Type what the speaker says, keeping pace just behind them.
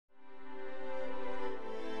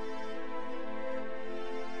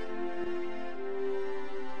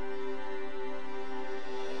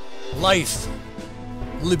life,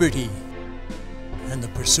 liberty, and the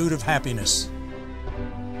pursuit of happiness.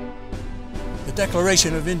 The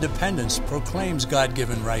Declaration of Independence proclaims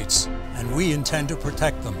God-given rights, and we intend to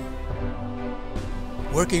protect them.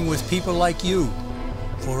 Working with people like you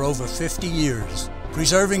for over 50 years,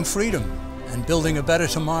 preserving freedom and building a better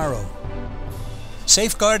tomorrow.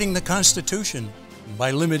 Safeguarding the Constitution by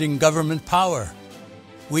limiting government power.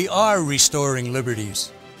 We are restoring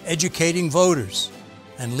liberties, educating voters,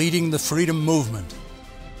 and leading the freedom movement.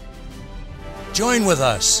 Join with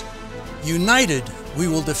us. United, we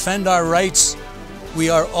will defend our rights.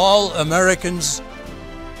 We are all Americans.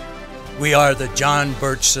 We are the John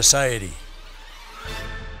Birch Society.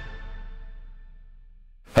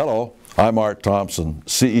 Hello, I'm Art Thompson,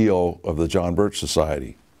 CEO of the John Birch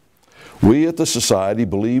Society. We at the Society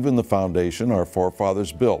believe in the foundation our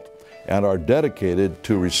forefathers built and are dedicated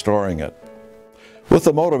to restoring it. With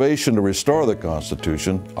the motivation to restore the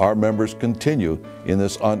Constitution, our members continue in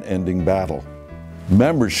this unending battle.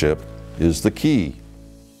 Membership is the key.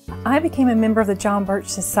 I became a member of the John Birch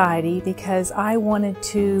Society because I wanted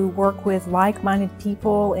to work with like-minded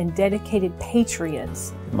people and dedicated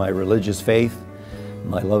patriots. My religious faith,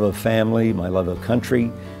 my love of family, my love of country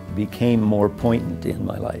became more poignant in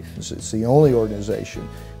my life. It's the only organization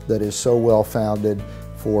that is so well founded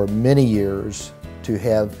for many years to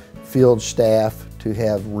have field staff, to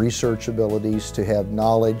have research abilities, to have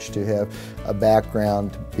knowledge, to have a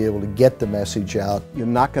background, to be able to get the message out. You're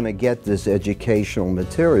not going to get this educational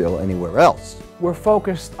material anywhere else. We're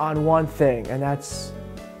focused on one thing, and that's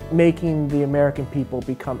making the American people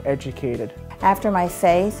become educated. After my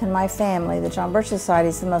faith and my family, the John Birch Society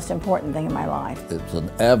is the most important thing in my life. It's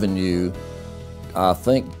an avenue, I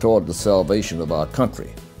think, toward the salvation of our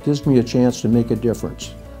country. It gives me a chance to make a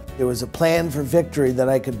difference. There was a plan for victory that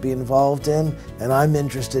I could be involved in, and I'm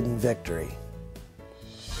interested in victory.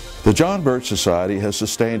 The John Birch Society has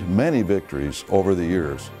sustained many victories over the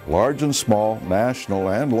years, large and small, national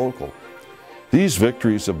and local. These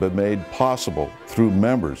victories have been made possible through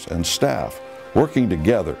members and staff working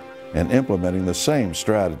together and implementing the same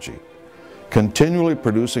strategy, continually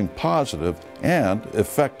producing positive and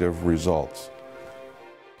effective results.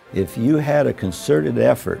 If you had a concerted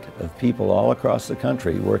effort of people all across the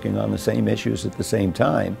country working on the same issues at the same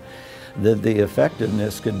time, that the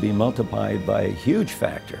effectiveness could be multiplied by a huge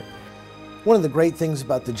factor. One of the great things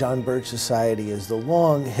about the John Birch Society is the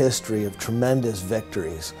long history of tremendous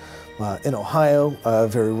victories. In Ohio,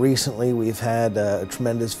 very recently, we've had a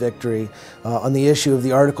tremendous victory on the issue of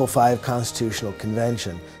the Article 5 Constitutional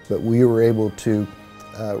Convention. But we were able to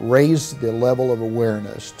raise the level of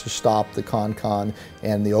awareness to stop the CON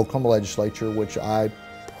and the Oklahoma legislature, which I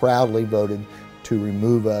proudly voted to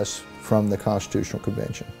remove us from the Constitutional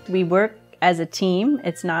Convention. We work as a team.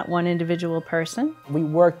 It's not one individual person. We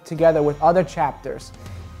work together with other chapters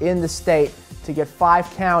in the state to get 5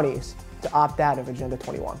 counties to opt out of Agenda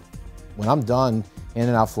 21. When I'm done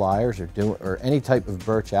handing out flyers or any type of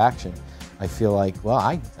Birch action, I feel like, well,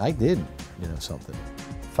 I did, something.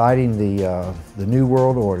 Fighting the New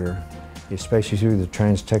World Order, especially through the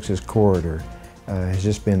Trans-Texas Corridor, has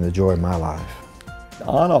just been the joy of my life.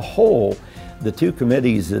 On a whole, the two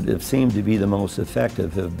committees that have seemed to be the most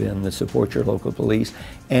effective have been the Support Your Local Police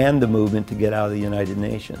and the movement to get out of the United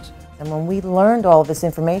Nations. And when we learned all of this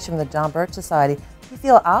information from the John Birch Society, we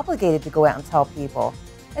feel obligated to go out and tell people.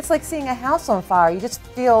 It's like seeing a house on fire. You just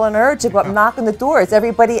feel an urge to go up and knock on the door. Is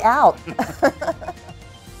everybody out?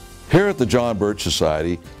 Here at the John Birch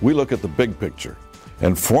Society, we look at the big picture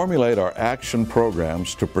and formulate our action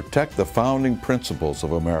programs to protect the founding principles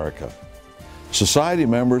of America. Society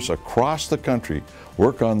members across the country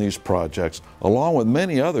work on these projects along with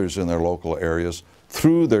many others in their local areas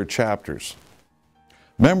through their chapters.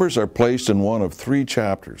 Members are placed in one of 3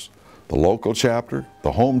 chapters: the local chapter,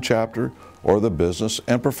 the home chapter, or the business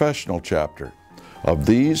and professional chapter. Of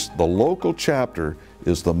these, the local chapter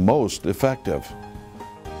is the most effective.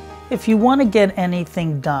 If you want to get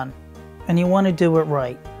anything done and you want to do it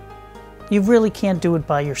right, you really can't do it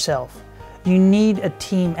by yourself. You need a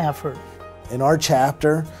team effort. In our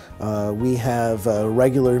chapter, we have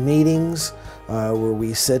regular meetings where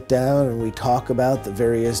we sit down and we talk about the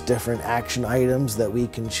various different action items that we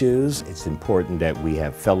can choose. It's important that we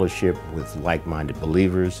have fellowship with like-minded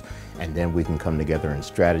believers, and then we can come together and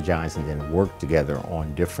strategize and then work together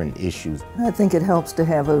on different issues. I think it helps to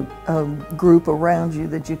have a group around you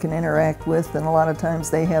that you can interact with, and a lot of times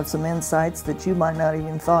they have some insights that you might not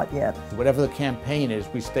even thought yet. Whatever the campaign is,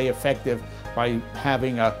 we stay effective by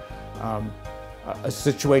having a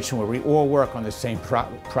situation where we all work on the same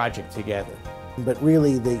project together. But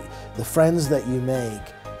really, the friends that you make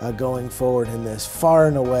going forward in this far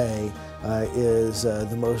and away is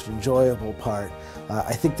the most enjoyable part.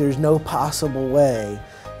 I think there's no possible way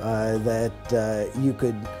that you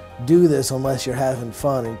could do this unless you're having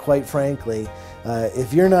fun, and quite frankly,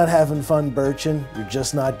 if you're not having fun birching, you're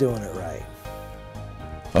just not doing it right.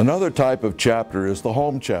 Another type of chapter is the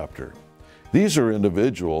home chapter. These are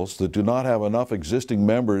individuals that do not have enough existing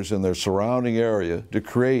members in their surrounding area to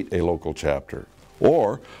create a local chapter,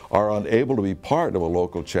 or are unable to be part of a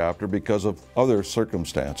local chapter because of other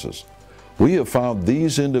circumstances. We have found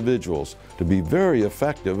these individuals to be very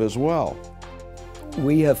effective as well.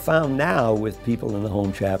 We have found now with people in the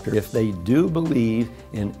home chapter, if they do believe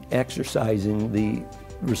in exercising the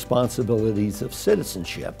responsibilities of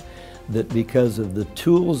citizenship, that because of the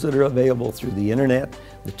tools that are available through the internet,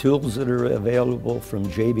 the tools that are available from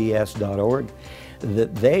jbs.org,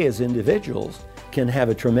 that they as individuals can have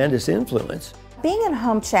a tremendous influence. Being in a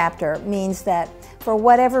home chapter means that for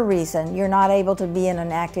whatever reason you're not able to be in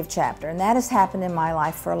an active chapter, and that has happened in my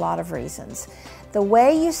life for a lot of reasons. The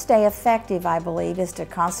way you stay effective, I believe, is to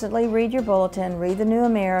constantly read your bulletin, read the New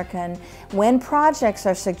American. When projects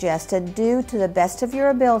are suggested, do to the best of your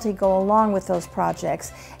ability go along with those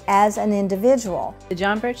projects as an individual. The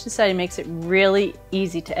John Birch Society makes it really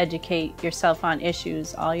easy to educate yourself on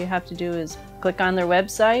issues. All you have to do is click on their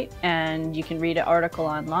website and you can read an article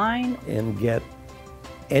online. And get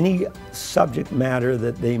any subject matter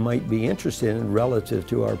that they might be interested in relative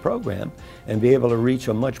to our program and be able to reach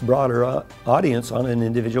a much broader audience on an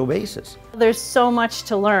individual basis. There's so much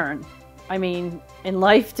to learn. I mean, in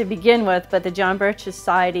life to begin with, but the John Birch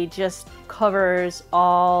Society just covers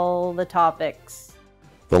all the topics.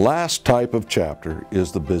 The last type of chapter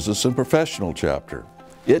is the business and professional chapter.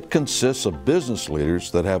 It consists of business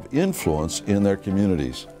leaders that have influence in their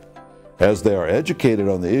communities. As they are educated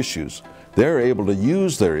on the issues, they're able to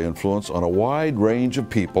use their influence on a wide range of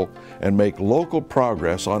people and make local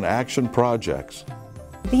progress on action projects.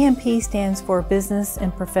 BMP stands for Business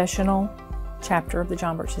and Professional Chapter of the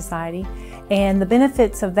John Birch Society, and the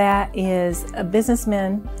benefits of that is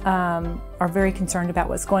businessmen are very concerned about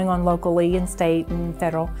what's going on locally and state and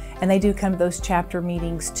federal, and they do come to those chapter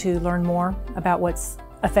meetings to learn more about what's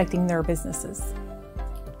affecting their businesses.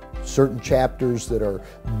 Certain chapters that are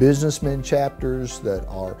businessmen chapters, that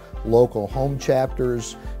are local home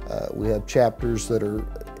chapters. We have chapters that are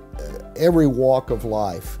every walk of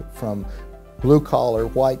life, from blue collar,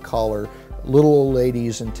 white collar, little old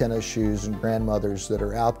ladies in tennis shoes and grandmothers that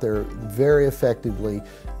are out there very effectively,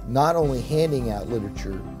 not only handing out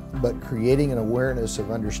literature, but creating an awareness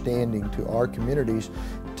of understanding to our communities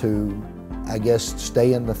to, I guess,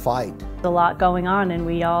 stay in the fight. There's a lot going on, and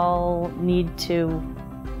we all need to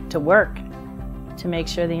work to make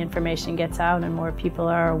sure the information gets out and more people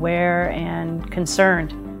are aware and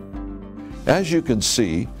concerned. As you can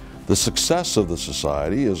see, the success of the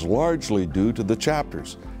Society is largely due to the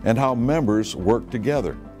chapters and how members work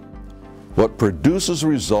together. What produces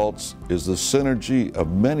results is the synergy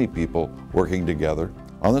of many people working together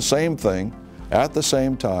on the same thing, at the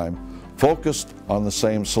same time, focused on the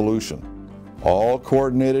same solution, all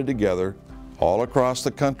coordinated together, all across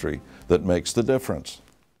the country, that makes the difference.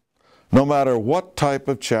 No matter what type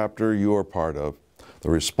of chapter you are part of, the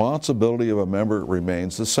responsibility of a member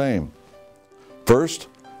remains the same. First,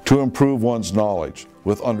 to improve one's knowledge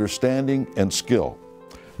with understanding and skill.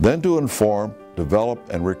 Then to inform, develop,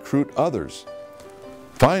 and recruit others.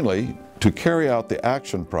 Finally, to carry out the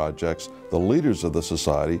action projects the leaders of the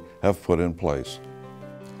Society have put in place.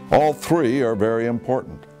 All three are very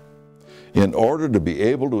important. In order to be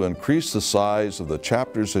able to increase the size of the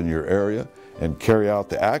chapters in your area and carry out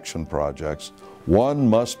the action projects, one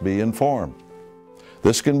must be informed.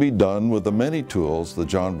 This can be done with the many tools the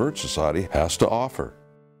John Birch Society has to offer.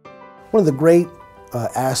 One of the great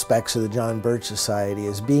aspects of the John Birch Society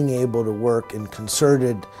is being able to work in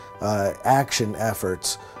concerted action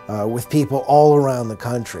efforts with people all around the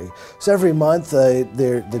country. So every month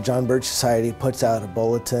the John Birch Society puts out a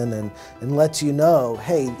bulletin and lets you know,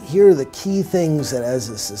 hey, here are the key things that as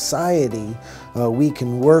a society we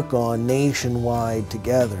can work on nationwide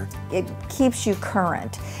together. It keeps you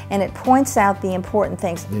current and it points out the important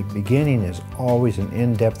things. The beginning is always an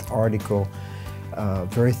in-depth article,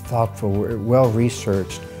 very thoughtful, well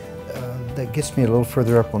researched. That gets me a little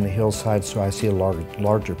further up on the hillside so I see a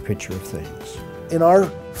larger picture of things. In our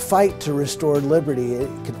fight to restore liberty, it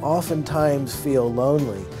can oftentimes feel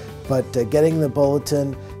lonely, but getting the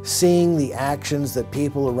bulletin, seeing the actions that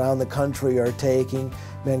people around the country are taking,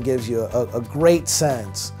 man, gives you a great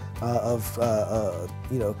sense of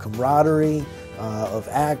camaraderie, of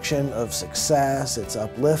action, of success. It's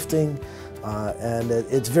uplifting. And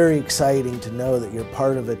it's very exciting to know that you're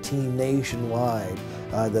part of a team nationwide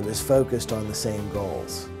that is focused on the same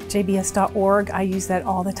goals. JBS.org, I use that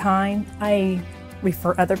all the time. I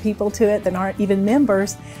refer other people to it that aren't even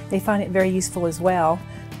members. They find it very useful as well.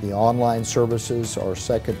 The online services are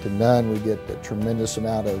second to none. We get a tremendous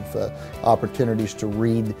amount of opportunities to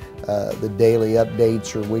read the daily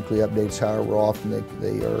updates or weekly updates, however often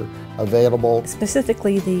they are available.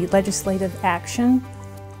 Specifically the legislative action,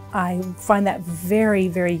 I find that very,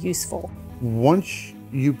 very useful. Once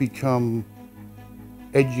you become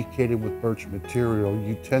educated with Birch material,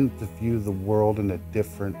 you tend to view the world in a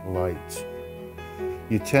different light.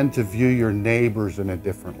 You tend to view your neighbors in a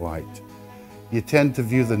different light. You tend to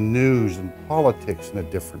view the news and politics in a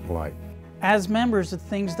different light. As members, the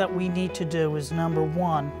things that we need to do is, number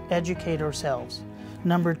one, educate ourselves.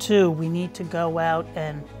 Number two, we need to go out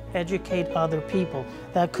and educate other people.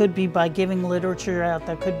 That could be by giving literature out,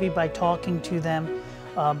 that could be by talking to them,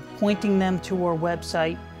 pointing them to our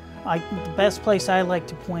website. The best place I like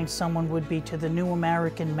to point someone would be to the New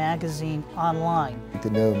American magazine online.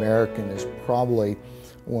 The New American is probably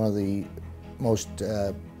one of the most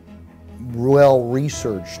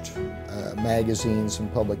well-researched magazines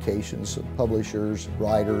and publications of publishers,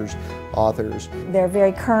 writers, authors. They're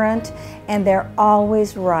very current and they're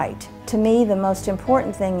always right. To me, the most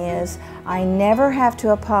important thing is I never have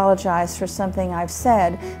to apologize for something I've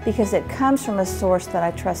said because it comes from a source that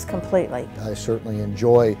I trust completely. I certainly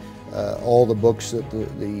enjoy all the books that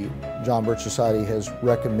the John Birch Society has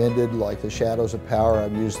recommended, like The Shadows of Power.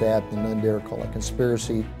 I've used that, The None Dare Call It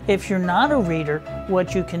Conspiracy. If you're not a reader,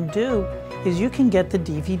 what you can do is you can get the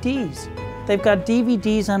DVDs. They've got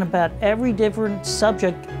DVDs on about every different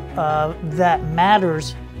subject that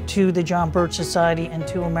matters to the John Birch Society and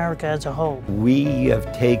to America as a whole. We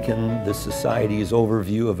have taken the Society's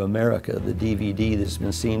overview of America, the DVD that's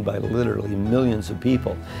been seen by literally millions of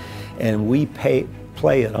people, and we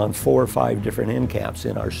play it on 4 or 5 different end caps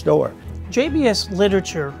in our store. JBS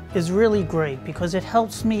literature is really great because it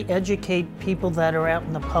helps me educate people that are out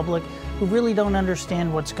in the public who really don't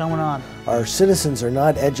understand what's going on. Our citizens are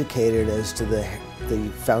not educated as to the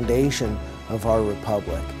foundation of our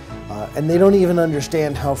republic. And they don't even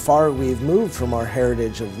understand how far we've moved from our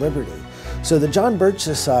heritage of liberty. So the John Birch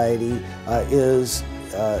Society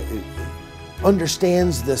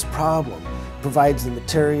understands this problem, provides the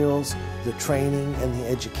materials, the training, and the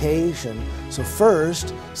education. So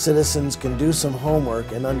first, citizens can do some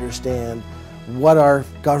homework and understand what our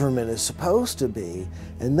government is supposed to be,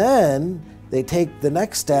 and then they take the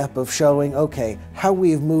next step of showing, okay, how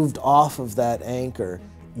we've moved off of that anchor.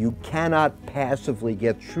 You cannot passively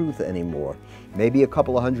get truth anymore. Maybe a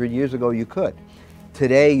couple of 100 years ago you could.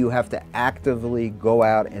 Today you have to actively go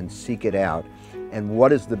out and seek it out. And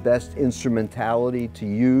what is the best instrumentality to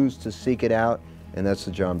use to seek it out? And that's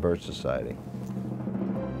the John Birch Society.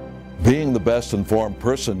 Being the best informed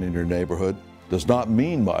person in your neighborhood does not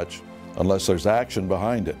mean much unless there's action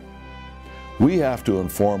behind it. We have to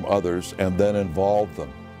inform others and then involve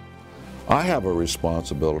them. I have a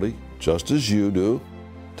responsibility, just as you do,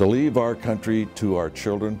 to leave our country to our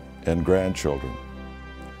children and grandchildren.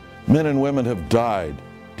 Men and women have died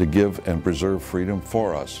to give and preserve freedom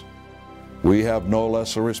for us. We have no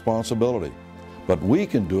less a responsibility, but we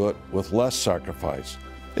can do it with less sacrifice.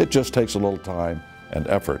 It just takes a little time and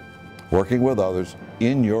effort, working with others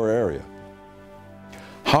in your area.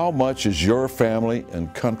 How much is your family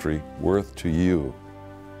and country worth to you?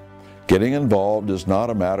 Getting involved is not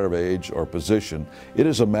a matter of age or position. It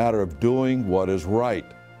is a matter of doing what is right.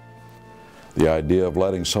 The idea of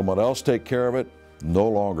letting someone else take care of it no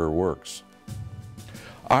longer works.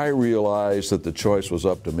 I realized that the choice was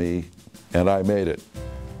up to me, and I made it.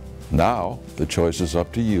 Now, the choice is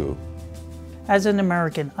up to you. As an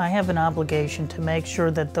American, I have an obligation to make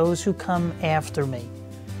sure that those who come after me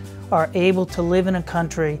are able to live in a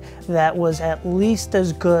country that was at least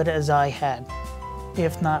as good as I had,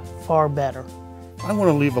 if not far better. I want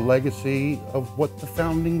to leave a legacy of what the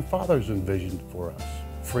Founding Fathers envisioned for us.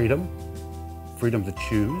 Freedom, freedom to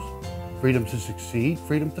choose, freedom to succeed,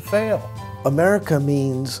 freedom to fail. America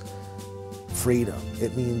means freedom.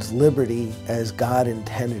 It means liberty as God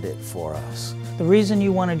intended it for us. The reason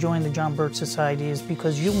you want to join the John Birch Society is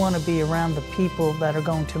because you want to be around the people that are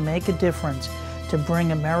going to make a difference to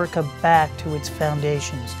bring America back to its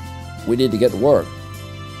foundations. We need to get to work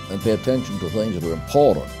and pay attention to things that are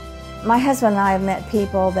important. My husband and I have met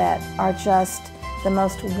people that are just the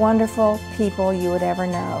most wonderful people you would ever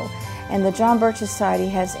know. And the John Birch Society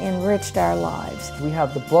has enriched our lives. We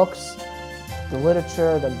have the books, the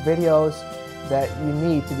literature, the videos that you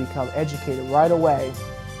need to become educated right away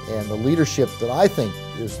And the leadership that I think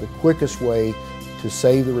is the quickest way to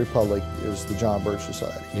save the Republic is the John Birch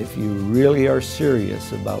Society. If you really are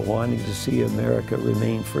serious about wanting to see America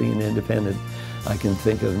remain free and independent, I can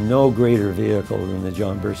think of no greater vehicle than the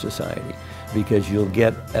John Birch Society, because you'll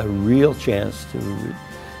get a real chance to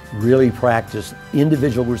really practice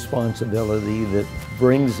individual responsibility that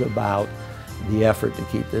brings about the effort to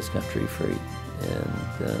keep this country free.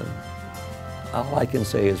 And all I can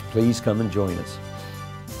say is please come and join us.